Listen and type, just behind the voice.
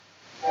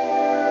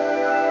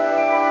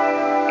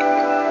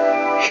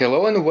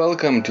Hello and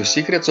welcome to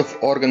Secrets of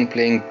Organ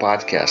Playing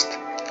podcast.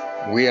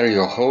 We are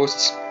your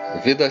hosts,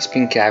 Vidas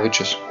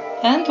Pinkevičius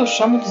and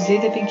Aušra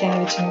Mutuzėtė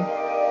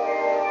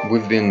Pinkevičienė.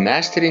 We've been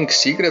mastering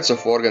secrets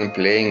of organ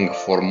playing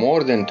for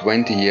more than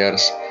 20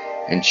 years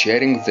and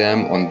sharing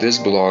them on this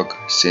blog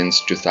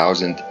since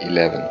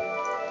 2011.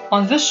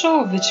 On this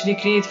show, which we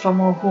create from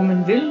our home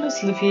in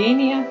Vilnius,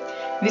 Lithuania,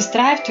 we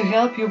strive to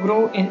help you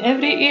grow in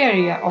every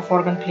area of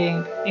organ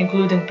playing,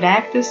 including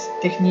practice,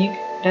 technique,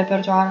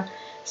 repertoire,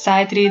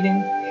 sight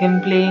reading, hymn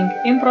playing,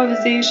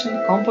 improvisation,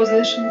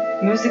 composition,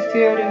 music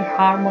theory,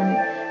 harmony,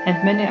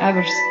 and many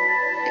others.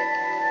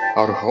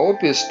 Our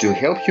hope is to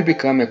help you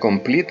become a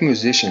complete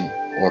musician,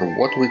 or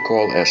what we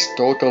call as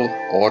total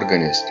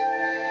organist,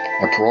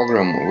 a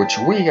program which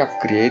we have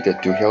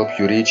created to help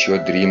you reach your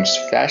dreams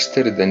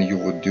faster than you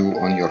would do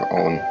on your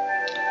own.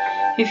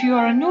 If you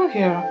are new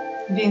here,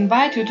 we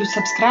invite you to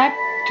subscribe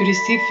to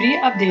receive free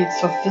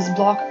updates of this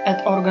blog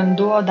at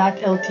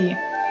organduo.lt.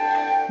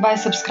 By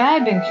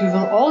subscribing, you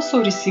will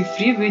also receive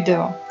free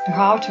video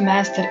how to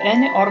master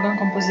any organ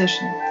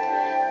composition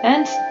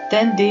and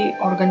 10-day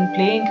organ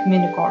playing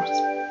mini course.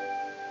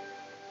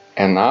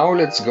 And now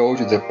let's go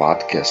to the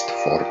podcast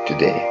for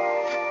today.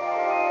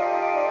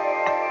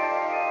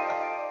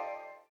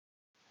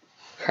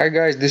 Hi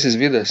guys, this is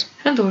Vidas.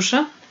 And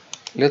Aušra.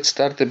 Let's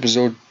start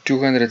episode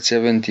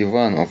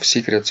 271 of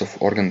Secrets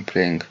of Organ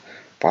Playing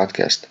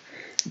podcast.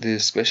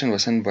 This question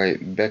was sent by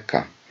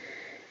Becca.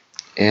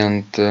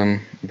 And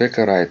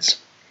Becca writes,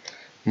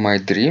 "My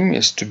dream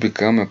is to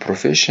become a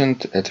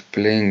proficient at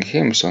playing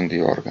hymns on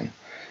the organ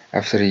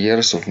after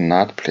years of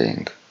not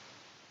playing.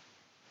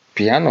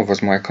 Piano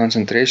was my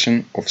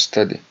concentration of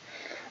study.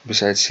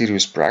 Besides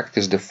serious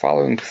practice, the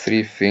following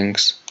three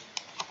things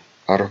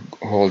are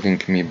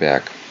holding me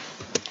back.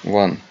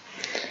 1.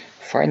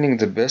 Finding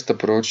the best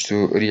approach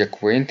to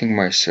reacquainting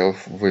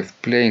myself with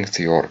playing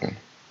the organ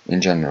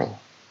in general.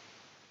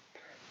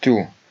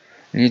 2.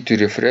 Need to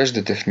refresh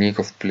the technique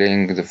of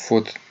playing the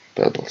foot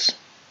pedals.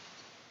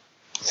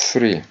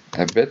 3.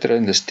 A better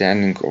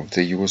understanding of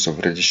the use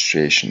of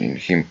registration in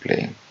hymn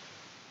playing."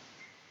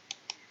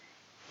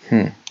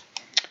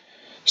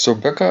 So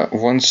Becca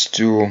wants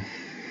to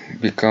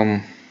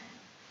become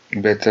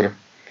better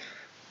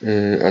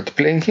at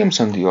playing hymns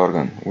on the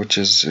organ, which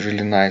is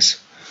really nice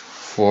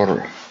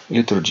for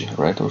liturgy,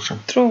 right, Aušra?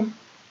 True.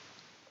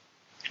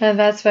 And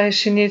that's why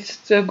she needs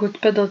a good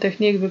pedal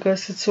technique,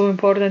 because it's so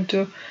important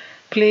to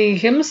play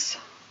hymns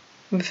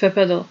with a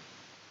pedal,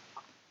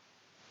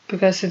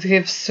 because it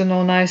gives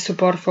nice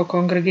support for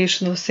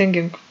congregational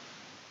singing.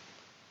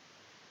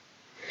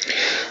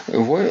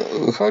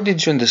 How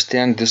did you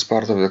understand this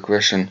part of the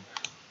question?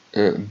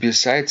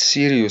 Besides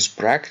serious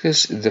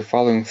practice, the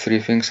following three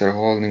things are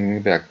holding me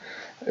back.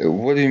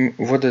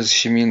 What does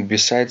she mean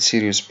besides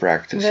serious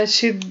practice? That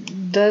she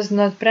does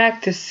not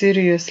practice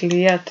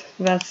seriously yet.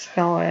 That's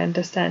how I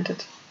understand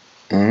it.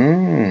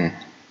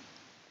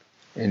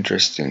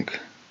 Interesting.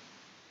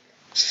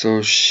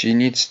 So she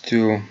needs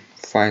to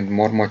find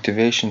more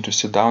motivation to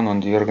sit down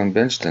on the organ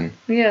bench then?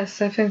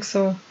 Yes, I think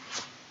so.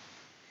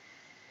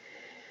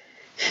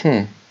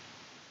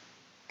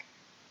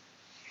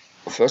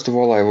 First of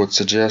all, I would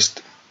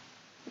suggest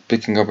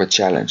picking up a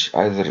challenge,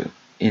 either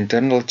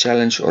internal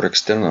challenge or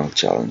external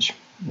challenge.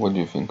 What do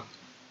you think?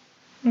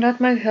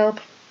 That might help.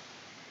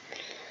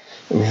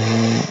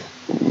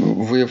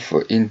 With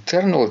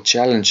internal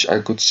challenge,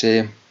 I could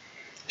say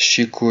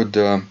she could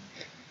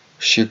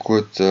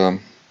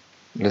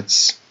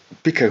let's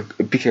pick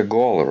a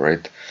goal,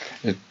 right?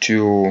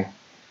 To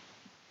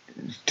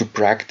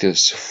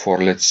practice for,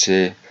 let's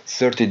say,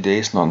 30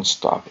 days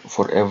non-stop,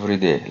 for every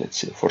day, let's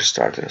say, for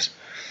starters,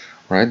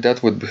 right?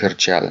 That would be her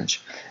challenge.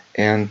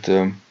 And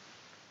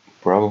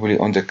probably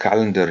on the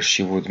calendar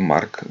she would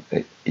mark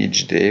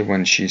each day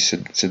when she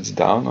sits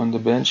down on the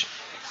bench,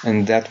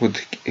 and that would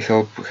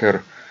help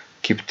her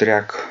keep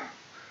track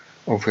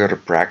of her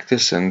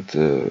practice and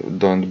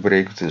don't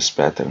break this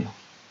pattern.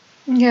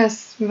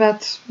 Yes,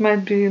 that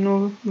might be,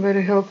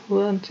 very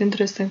helpful and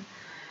interesting.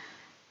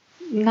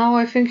 Now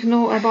I think,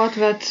 about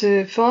that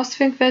first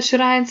thing that she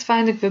writes,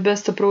 finding the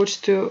best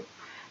approach to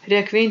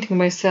reacquainting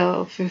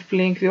myself with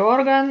playing the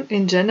organ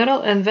in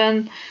general, and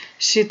then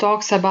she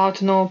talks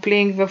about,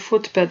 playing the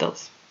foot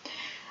pedals.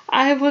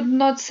 I would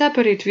not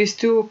separate these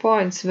 2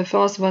 points, the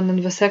first one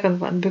and the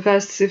second one,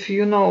 because if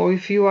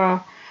you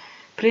are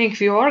playing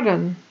the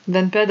organ,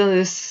 then pedal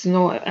is,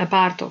 a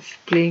part of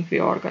playing the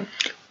organ.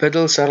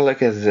 Pedals are like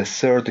the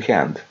third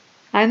hand.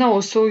 I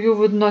know, so you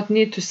would not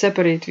need to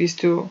separate these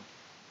 2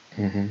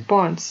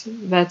 points.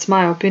 That's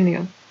my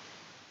opinion.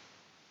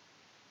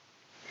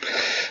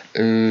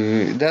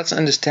 That's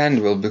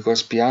understandable,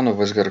 because piano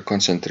was her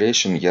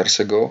concentration years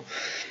ago,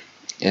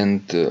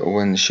 and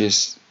when she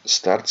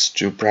starts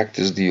to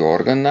practice the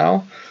organ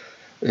now,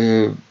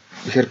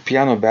 her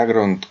piano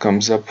background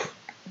comes up,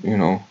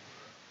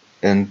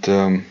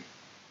 and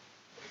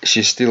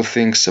she still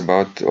thinks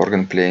about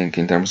organ playing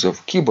in terms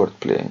of keyboard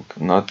playing,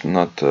 not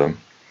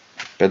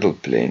pedal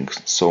playing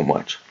so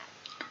much.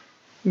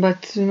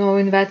 But,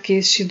 in that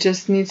case, she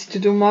just needs to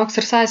do more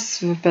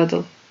exercises with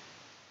pedal.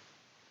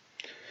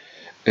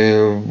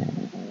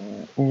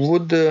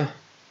 Would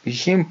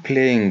him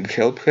playing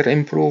help her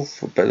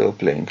improve pedal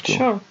playing too?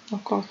 Sure,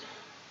 of course.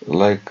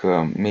 Like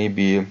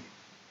maybe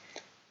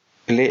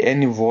play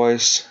any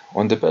voice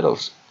on the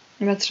pedals.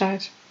 That's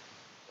right.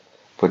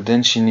 But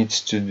then she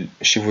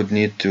would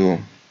need to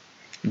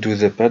do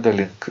the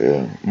pedaling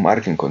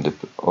marking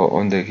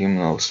on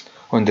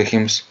the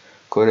hymns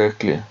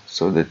correctly,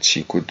 so that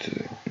she could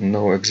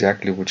know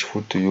exactly which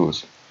foot to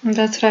use.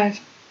 That's right.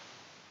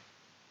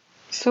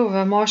 So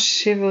the more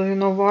she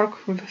will,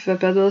 work with the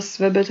pedals,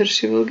 the better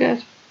she will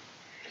get.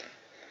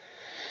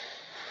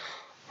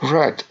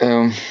 Right,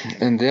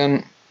 and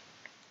then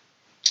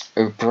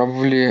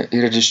probably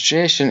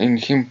registration in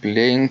hymn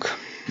playing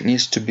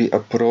needs to be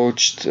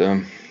approached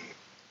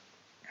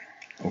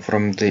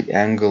from the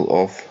angle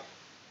of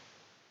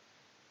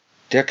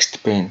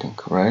text painting,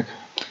 right?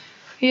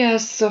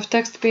 Yes, of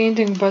text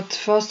painting, but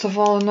first of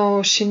all,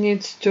 no, she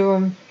needs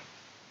to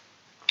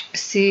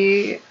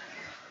see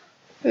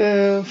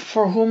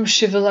for whom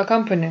she will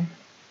accompany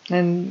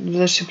and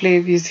will she play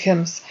these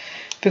hymns.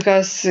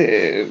 Because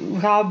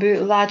how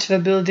large the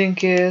building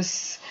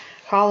is,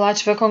 how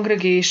large the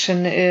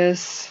congregation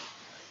is,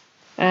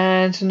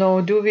 and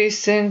do we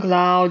sing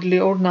loudly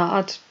or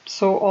not.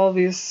 So all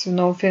these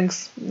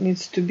things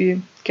needs to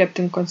be kept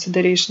in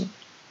consideration.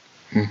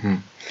 Mm-hmm.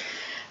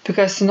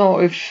 Because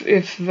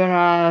if there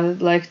are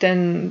like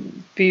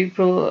 10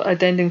 people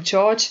attending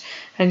church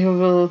and you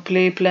will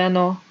play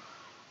piano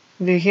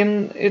the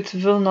hymn, it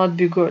will not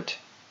be good.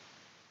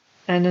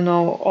 And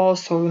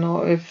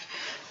also if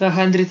the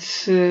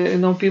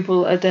 100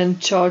 people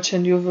attend church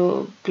and you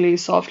will play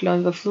softly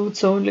on the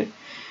flutes only,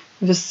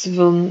 this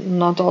will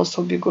not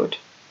also be good.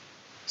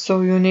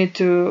 So you need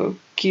to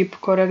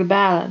keep correct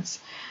balance.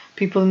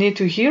 People need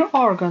to hear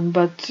organ,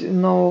 but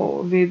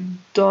we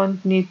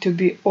don't need to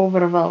be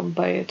overwhelmed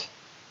by it.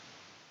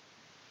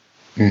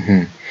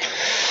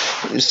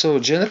 Mm-hmm. So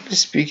generally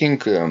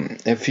speaking,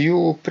 a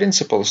few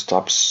principal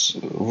stops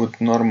would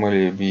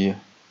normally be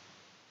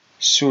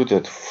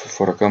suited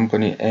for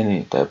accompany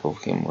any type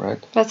of hymn,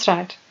 right? That's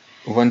right.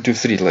 1, 2,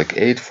 3, like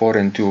 8, 4,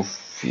 and 2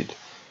 feet.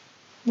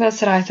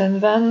 That's right.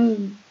 And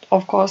then,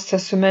 of course,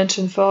 as you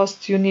mentioned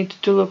first, you need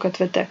to look at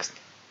the text.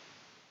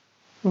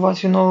 What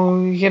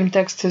hymn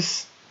text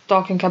is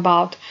talking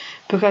about,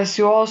 because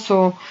you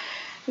also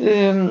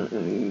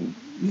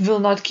will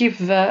not keep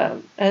the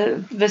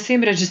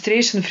same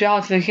registration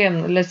throughout the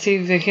hymn. Let's say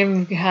the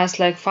hymn has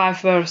like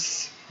 5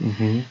 verses,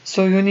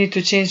 so you need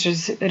to change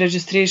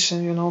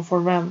registration,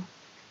 for them.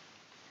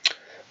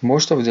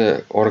 Most of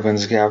the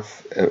organs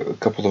have a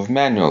couple of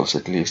manuals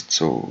at least,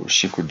 so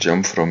she could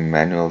jump from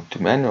manual to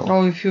manual.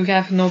 Or if you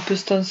have no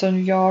pistons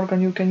on your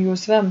organ, you can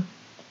use them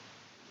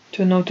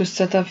to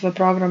set up the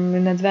program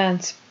in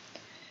advance.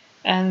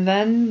 And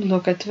then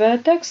look at the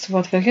text,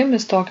 what the hymn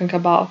is talking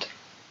about.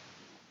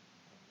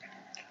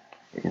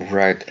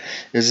 Right.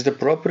 Is it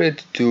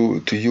appropriate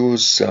to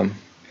use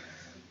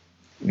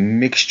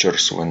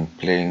mixtures when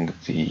playing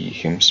the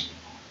hymns?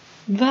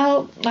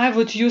 Well, I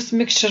would use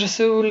mixtures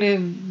only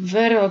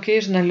very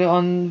occasionally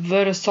on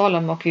very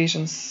solemn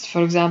occasions.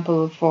 For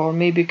example, for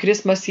maybe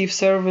Christmas Eve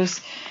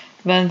service,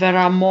 when there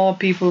are more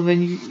people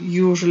than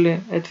usually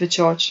at the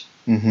church.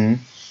 Mm-hmm.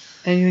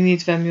 And you need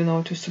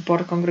them, to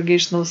support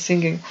congregational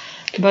singing.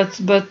 But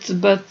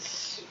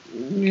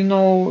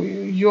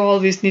you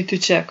always need to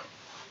check,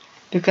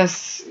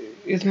 because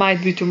it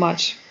might be too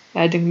much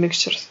adding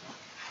mixtures.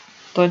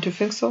 Don't you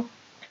think so?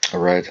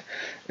 Right.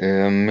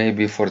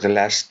 Maybe for the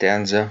last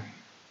stanza.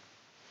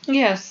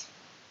 Yes.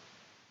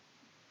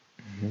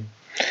 Mm-hmm.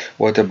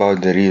 What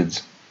about the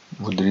reeds?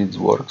 Would reeds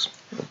works?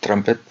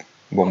 Trumpet,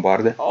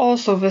 bombarde?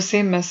 Also the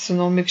same as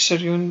mixture.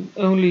 You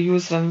only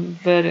use them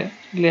very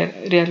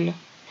rarely.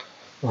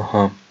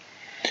 Uh-huh.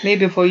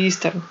 Maybe for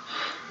Easter.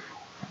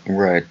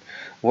 Right.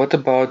 What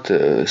about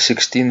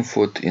 16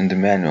 foot in the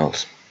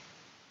manuals?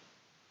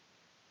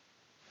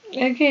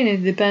 Again,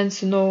 it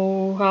depends,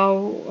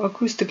 how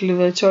acoustically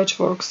the church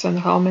works and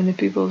how many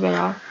people there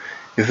are.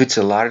 If it's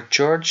a large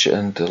church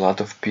and a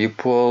lot of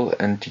people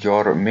and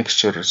your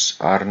mixtures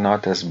are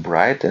not as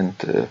bright and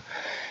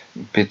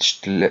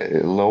pitched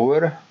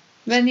lower,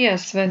 then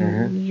yes,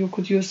 you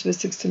could use the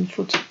 16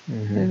 foot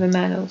in the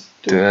manuals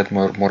too. To add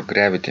more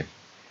gravity.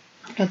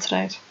 That's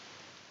right.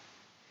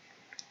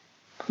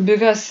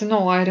 Because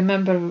I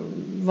remember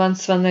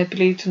once when I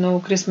played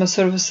Christmas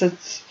service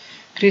at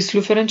Grace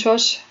Lutheran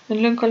Church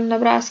in Lincoln,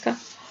 Nebraska.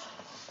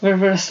 There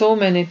were so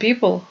many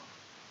people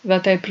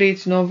that I played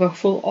the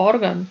full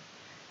organ,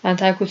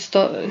 and I could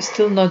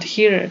still not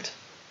hear it.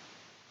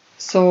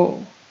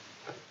 So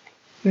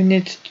you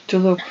need to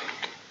look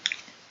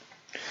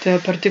to a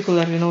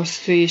particular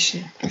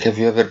situation. Have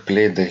you ever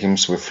played the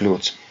hymns with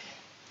flutes?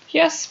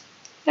 Yes,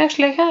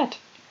 actually I had.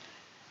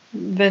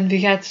 When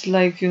we had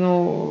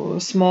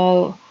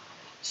small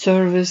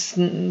service,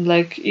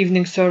 like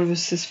evening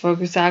services, for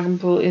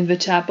example, in the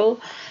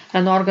chapel,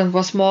 an organ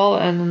was small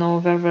and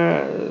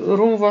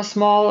room was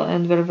small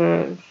and there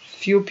were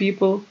few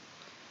people,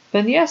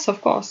 then yes, of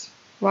course,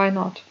 why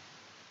not?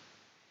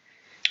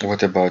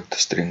 What about the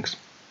strings?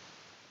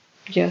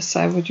 Yes,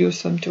 I would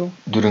use them too.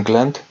 During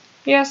Lent?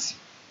 Yes.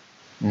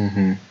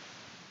 Mm-hmm.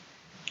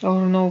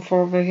 Or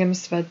for the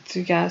hymns that,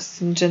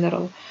 yes, in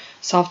general,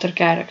 softer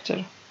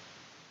character.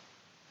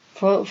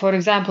 For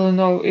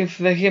example, if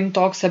the hymn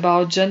talks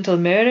about gentle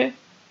Mary,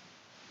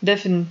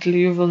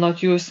 definitely you will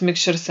not use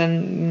mixtures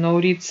and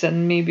reeds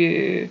and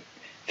maybe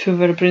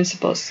fewer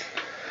principles.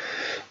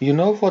 You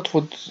know what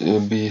would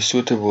be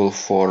suitable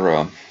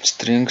for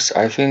strings?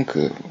 I think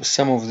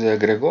some of the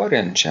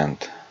Gregorian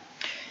chant.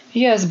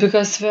 Yes,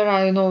 because there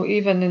are,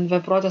 even in the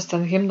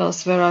Protestant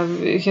hymnals, there are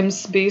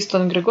hymns based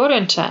on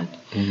Gregorian chant.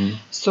 Mm-hmm.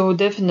 So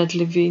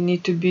definitely we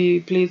need to be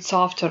played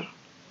softer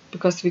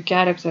because the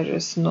character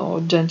is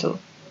gentle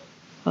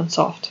and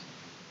soft.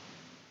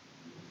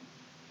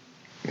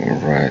 All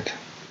right.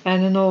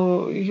 And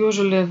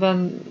usually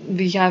when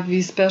we have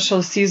these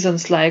special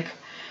seasons like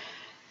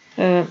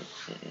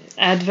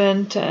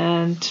Advent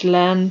and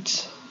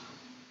Lent,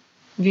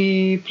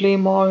 we play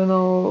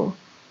more,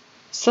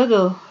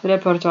 subtle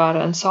repertoire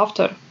and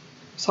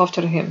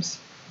softer hymns.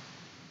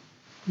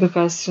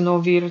 Because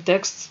their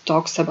text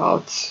talks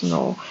about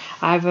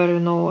either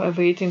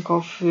awaiting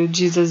of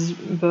Jesus'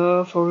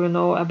 birth or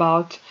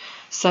about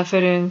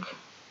suffering,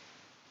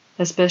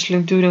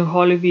 especially during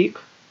Holy Week,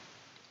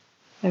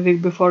 a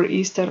week before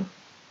Easter.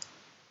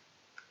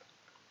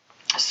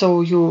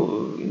 So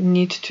you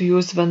need to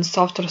use then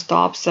softer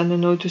stops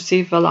and to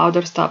save the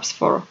louder stops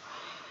for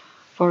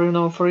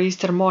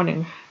Easter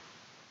morning.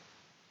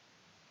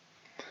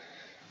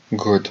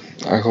 Good.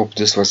 I hope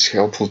this was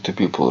helpful to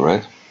people,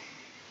 right?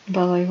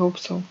 Well, I hope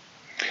so.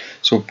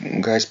 So,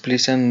 guys,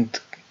 please send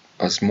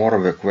us more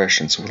of your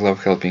questions. We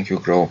love helping you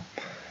grow.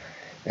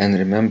 And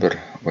remember,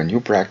 when you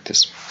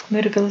practice,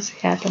 miracles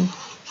happen.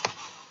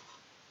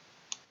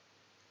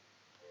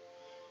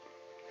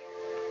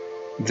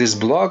 This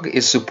blog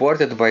is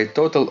supported by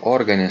Total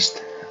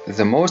Organist,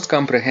 the most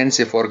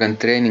comprehensive organ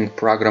training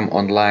program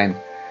online,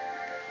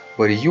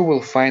 where you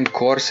will find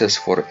courses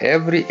for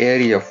every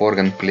area of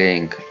organ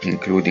playing,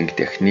 including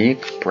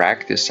technique,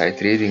 practice, sight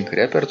reading,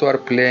 repertoire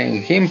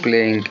playing, hymn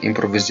playing,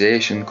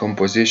 improvisation,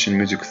 composition,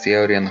 music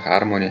theory and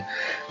harmony,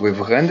 with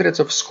hundreds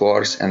of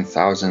scores and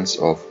thousands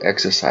of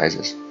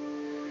exercises.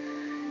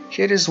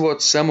 Here is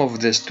what some of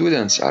the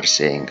students are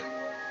saying.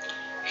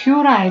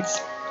 Hugh writes,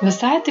 "The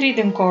sight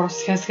reading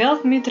course has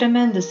helped me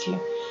tremendously.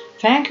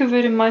 Thank you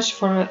very much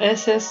for your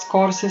essays,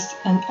 courses,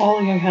 and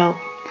all your help."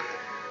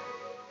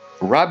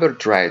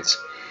 Robert writes,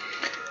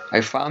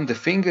 I found the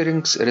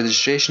fingerings,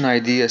 registration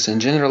ideas, and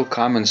general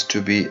comments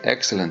to be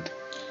excellent.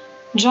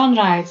 John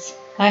writes,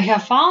 "I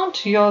have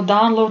found your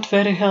download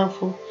very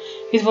helpful.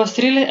 It was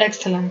really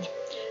excellent.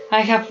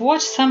 I have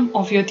watched some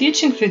of your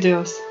teaching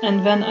videos,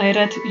 and when I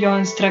read your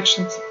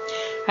instructions,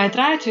 I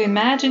tried to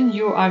imagine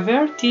you are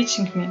there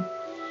teaching me.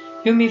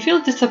 You may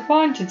feel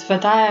disappointed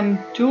that I am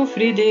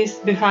 2-3 days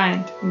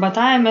behind, but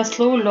I am a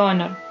slow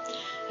learner,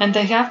 and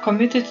I have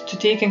committed to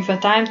taking the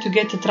time to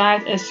get it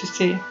right, as you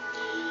say.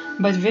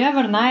 But the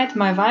other night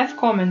my wife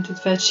commented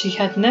that she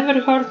had never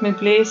heard me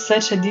play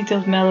such a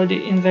detailed melody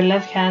in the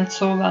left hand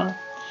so well.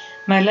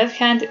 My left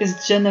hand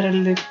is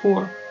generally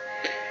poor."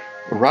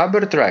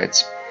 Robert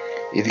writes,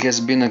 It has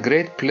been a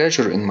great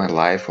pleasure in my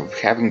life of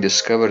having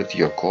discovered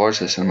your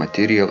courses and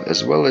material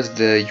as well as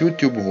the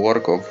YouTube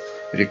work of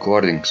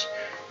recordings.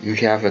 You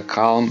have a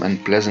calm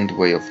and pleasant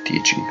way of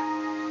teaching.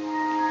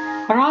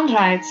 Ron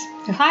writes,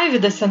 "Hi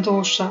Vidas and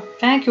Ausra,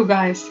 thank you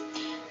guys.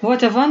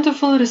 What a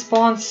wonderful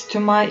response to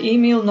my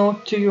email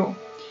note to you.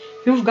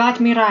 You've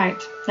got me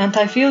right, and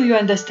I feel you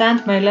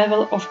understand my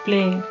level of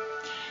playing.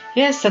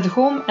 Yes, at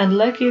home and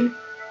lucky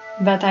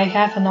that I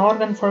have an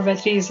organ for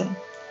that reason.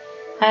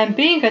 I am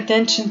paying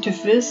attention to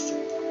this,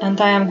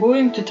 and I am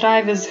going to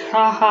try this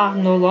haha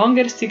no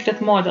longer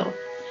secret model.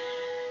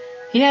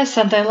 Yes,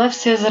 and I love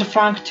Cesar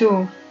Frank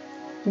too.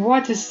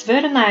 What is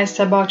very nice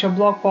about your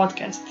blog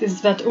podcast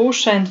is that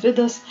Ausra and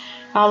Vidas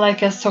are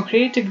like a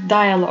Socratic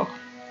dialogue,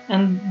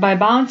 and by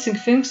bouncing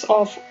things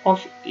off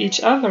of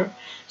each other,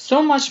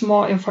 so much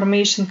more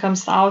information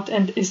comes out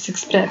and is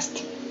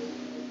expressed.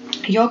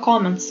 Your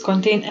comments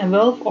contain a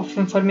wealth of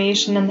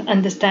information and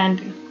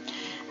understanding.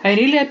 I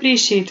really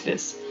appreciate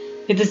this.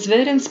 It is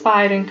very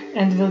inspiring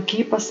and will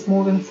keep us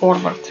moving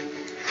forward."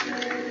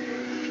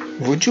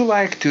 Would you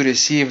like to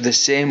receive the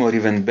same or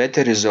even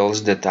better results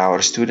that our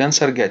students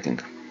are getting?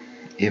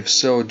 If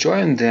so,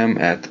 join them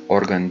at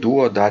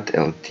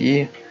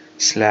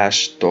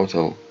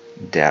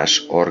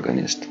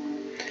organduo.lt/total-organist.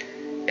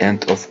 And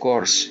of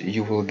course,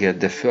 you will get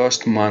the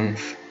first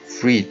month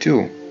free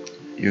too.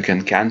 You can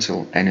cancel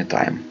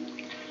anytime.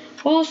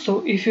 Also,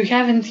 if you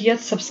haven't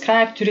yet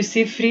subscribed to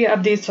receive free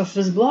updates of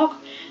this blog,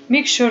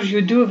 make sure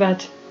you do that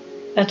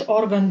at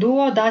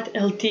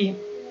organduo.lt.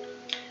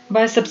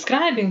 By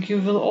subscribing, you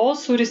will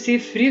also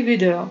receive free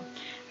video,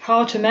 how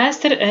to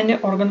master any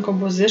organ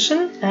composition,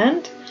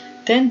 and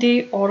 10-day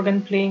organ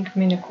playing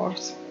mini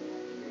course.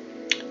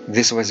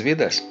 This was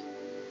Vidas.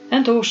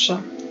 And Ausra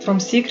from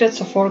Secrets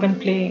of Organ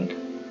Playing.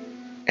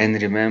 And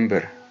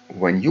remember,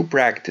 when you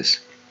practice,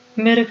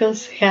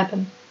 miracles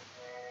happen.